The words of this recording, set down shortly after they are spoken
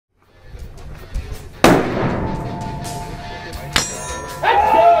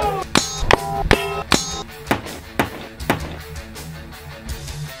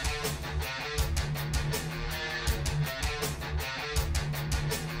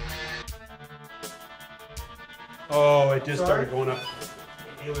Oh, it just started going up.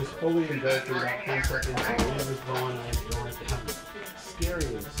 It was fully invoked in about 10 seconds. The wind was blowing and I was going like how scary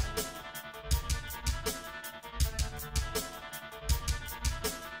it is.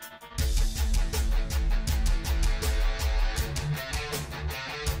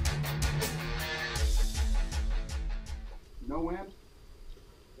 No wind?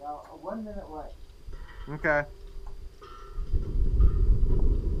 Yeah, 1 minute left. Okay.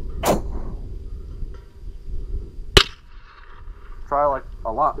 Try like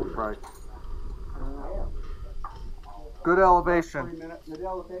a lot would probably. Good elevation. 3 minutes. Good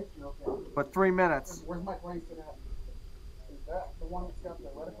elevation, okay. But 3 minutes. Where's my Langston at? Is that the one that's got the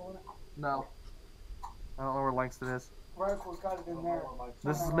reticle in it? No. I don't know where Langston is. Reticle's got it in there.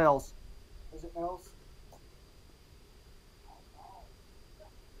 This is Mills. Is it Mills?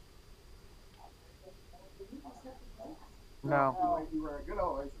 No. Oh, you were a good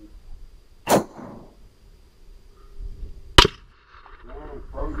elevation.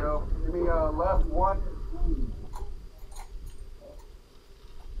 There you go. Give me left 1.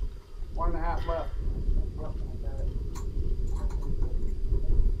 1.5 left.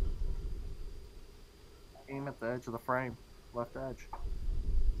 Aim at the edge of the frame. Left edge.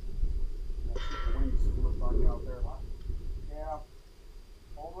 The wings look on you out there. Yeah.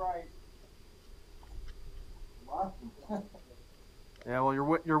 All right. Yeah, well,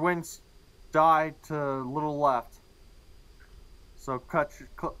 your wings died to a little left. So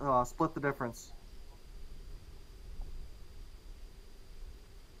split the difference.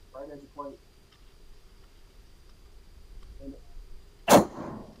 Right edge of plate.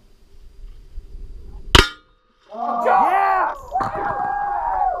 Oh, yes!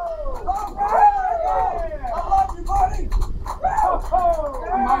 I love you, buddy!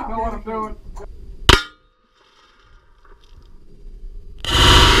 I might know what I'm doing.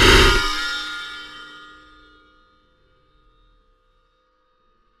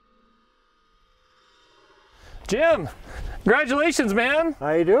 Jim, congratulations, man.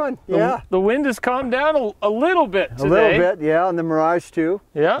 How you doing? Yeah. The wind has calmed down a little bit today. A little bit, yeah, and the Mirage too.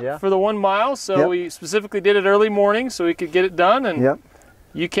 Yeah, for the 1 mile. So we specifically did it early morning so we could get it done, and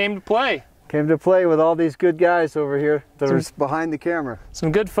you came to play. Came to play with all these good guys over here that are behind the camera.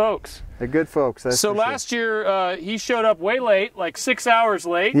 Some good folks. They're good folks, that's So for last year, he showed up way late, like 6 hours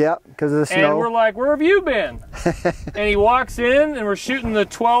late. Yeah, because of the snow. And we're like, where have you been? And he walks in, and we're shooting the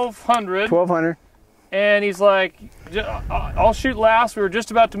 1200. 1200. And he's like, I'll shoot last. We were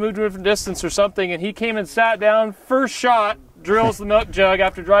just about to move to a different distance or something, and he came and sat down. First shot, drills the Milk Jug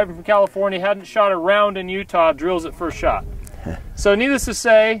after driving from California. Hadn't shot a round in Utah, drills it first shot. So needless to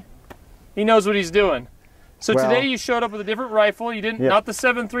say, he knows what he's doing. So today you showed up with a different rifle. You didn't, not the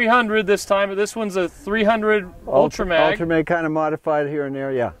 7-300 this time, but this one's a 300 Ultra Mag. Ultra Mag, kind of modified here and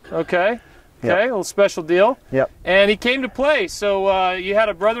there, yeah. Okay. Okay, a little special deal. Yep. And he came to play. So you had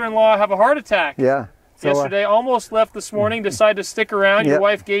a brother-in-law have a heart attack. Yeah. So, yesterday, almost left this morning, decided to stick around. Your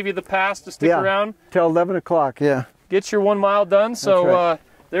wife gave you the pass to stick around. Till 11 o'clock, yeah. Get your 1 mile done. So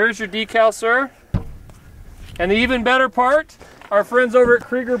there's your decal, sir. And the even better part, our friends over at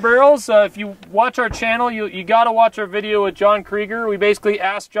Krieger Barrels. If you watch our channel, you got to watch our video with John Krieger. We basically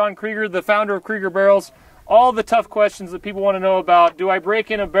asked John Krieger, the founder of Krieger Barrels, all the tough questions that people want to know about. Do I break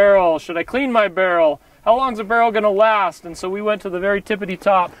in a barrel? Should I clean my barrel? How long is a barrel going to last? And so we went to the very tippity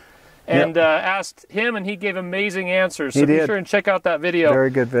top and asked him, and he gave amazing answers. So be sure and check out that video.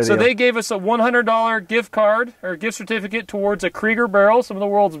 Very good video. So they gave us a $100 gift card or gift certificate towards a Krieger barrel, some of the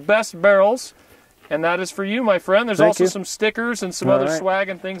world's best barrels. And that is for you, my friend. There's also some stickers and some other swag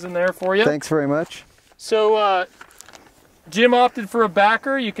and things in there for you. Thanks very much. So Jim opted for a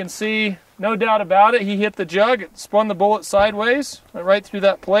backer. You can see, no doubt about it, he hit the jug, it spun the bullet sideways, went right through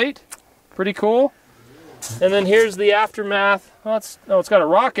that plate. Pretty cool. And then here's the aftermath. Oh, it's got a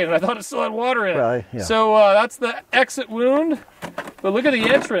rock in it. I thought it still had water in it. Well, yeah. So that's the exit wound. But look at the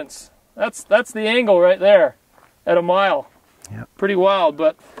entrance. That's the angle right there at a mile. Yep. Pretty wild,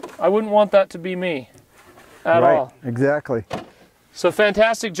 but I wouldn't want that to be me at all. Exactly. So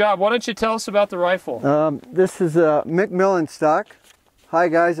fantastic job. Why don't you tell us about the rifle? This is a McMillan Stock. Hi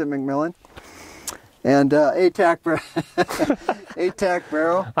guys at McMillan. And ATACR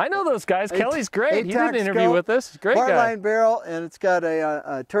barrel. I know those guys. Kelly's great. He did an interview with us. Great guy. Bartlein barrel, and it's got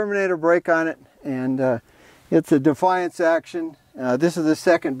a Terminator brake on it, and it's a Defiance action. This is the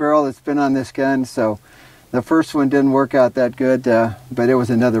second barrel that's been on this gun, so the first one didn't work out that good, but it was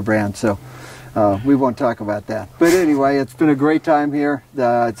another brand, so we won't talk about that. But anyway, it's been a great time here.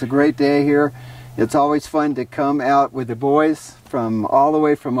 It's a great day here. It's always fun to come out with the boys from all the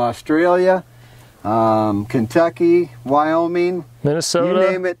way from Australia, Kentucky, Wyoming, Minnesota.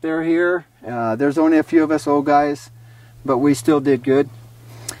 You name it, they're here. There's only a few of us old guys, but we still did good.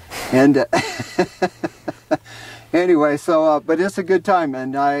 And anyway, so but it's a good time,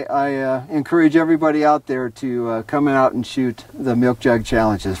 and I encourage everybody out there to come out and shoot the Milk Jug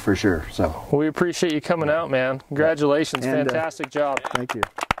challenges for sure. So we appreciate you coming out, man. Congratulations, and, fantastic job. Thank you.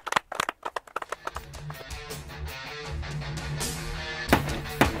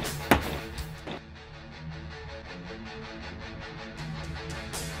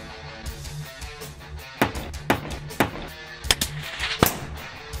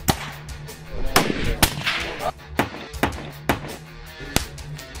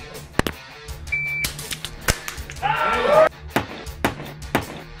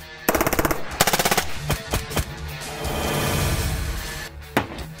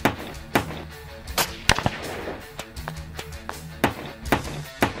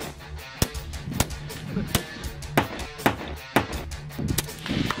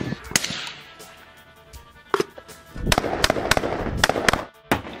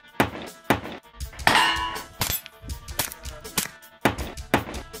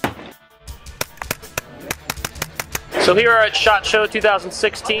 So here at SHOT Show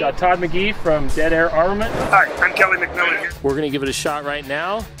 2016, got Todd McGee from Dead Air Armament. Hi, I'm Kelly McMillan here. We're gonna give it a shot right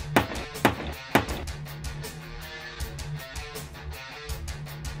now.